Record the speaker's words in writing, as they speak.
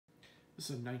This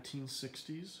is a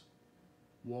 1960s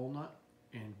walnut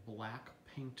and black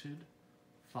painted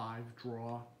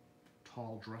 5-drawer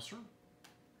tall dresser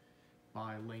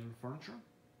by Lane Furniture.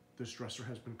 This dresser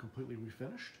has been completely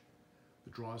refinished.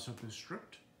 The drawers have been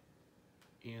stripped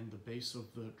and the base of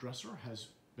the dresser has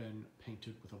been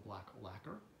painted with a black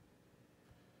lacquer.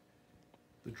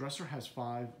 The dresser has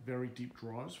 5 very deep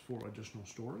drawers for additional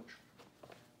storage.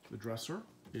 The dresser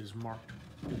is marked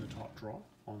in the top drawer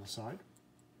on the side.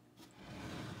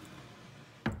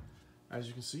 As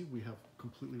you can see, we have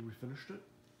completely refinished it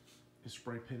and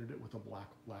spray painted it with a black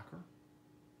lacquer.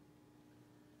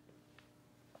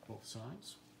 Both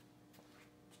sides.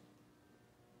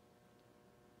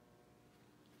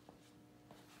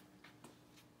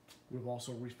 We've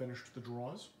also refinished the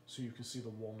drawers so you can see the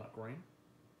walnut grain,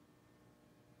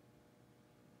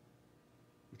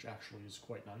 which actually is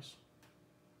quite nice.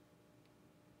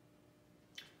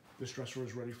 This dresser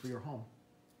is ready for your home.